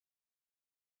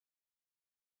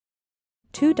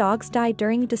2 dogs died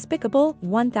during Despicable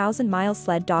 1,000-mile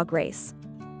sled dog race.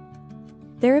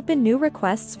 There have been new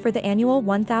requests for the annual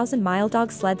 1,000-mile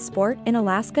dog sled sport in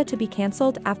Alaska to be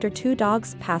cancelled after 2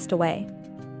 dogs passed away.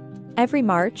 Every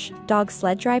March, dog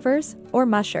sled drivers, or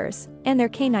mushers, and their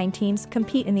canine teams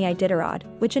compete in the Iditarod,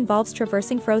 which involves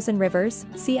traversing frozen rivers,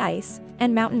 sea ice,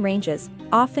 and mountain ranges,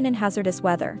 often in hazardous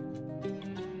weather.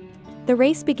 The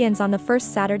race begins on the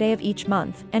first Saturday of each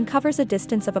month and covers a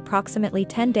distance of approximately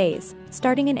 10 days,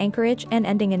 starting in Anchorage and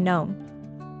ending in Nome.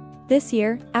 This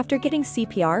year, after getting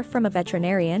CPR from a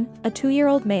veterinarian, a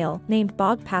 2-year-old male named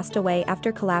Bog passed away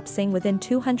after collapsing within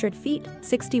 200 feet,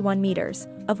 61 meters,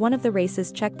 of one of the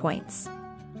race's checkpoints.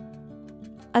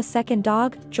 A second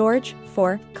dog, George,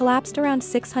 4, collapsed around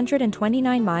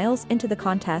 629 miles into the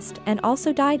contest and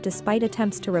also died despite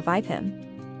attempts to revive him.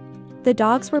 The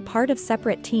dogs were part of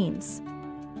separate teams.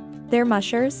 Their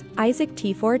mushers, Issac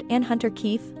Teaford and Hunter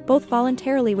Keefe, both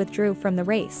voluntarily withdrew from the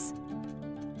race.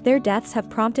 Their deaths have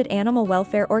prompted animal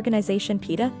welfare organization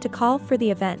PETA to call for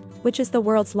the event, which is the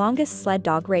world's longest sled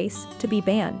dog race, to be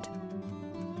banned.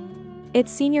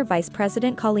 Its senior vice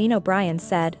president Colleen O'Brien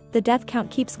said, "The death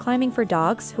count keeps climbing for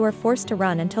dogs who are forced to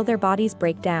run until their bodies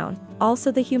break down.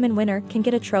 Also, the human winner can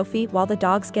get a trophy while the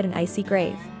dogs get an icy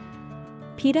grave."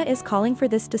 PETA is calling for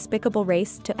this despicable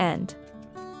race to end.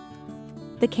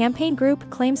 The campaign group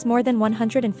claims more than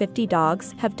 150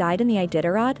 dogs have died in the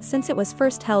Iditarod since it was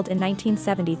first held in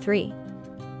 1973.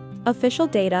 Official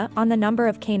data on the number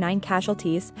of canine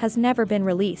casualties has never been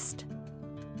released.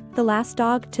 The last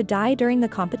dog to die during the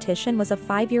competition was a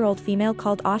 5-year-old female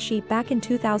called Ashi back in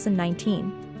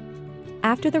 2019.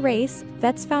 After the race,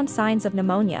 vets found signs of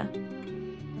pneumonia.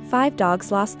 5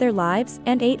 dogs lost their lives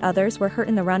and 8 others were hurt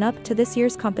in the run-up to this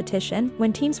year's competition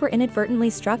when teams were inadvertently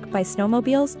struck by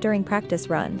snowmobiles during practice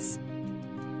runs.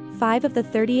 5 of the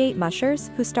 38 mushers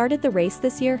who started the race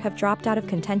this year have dropped out of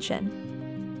contention.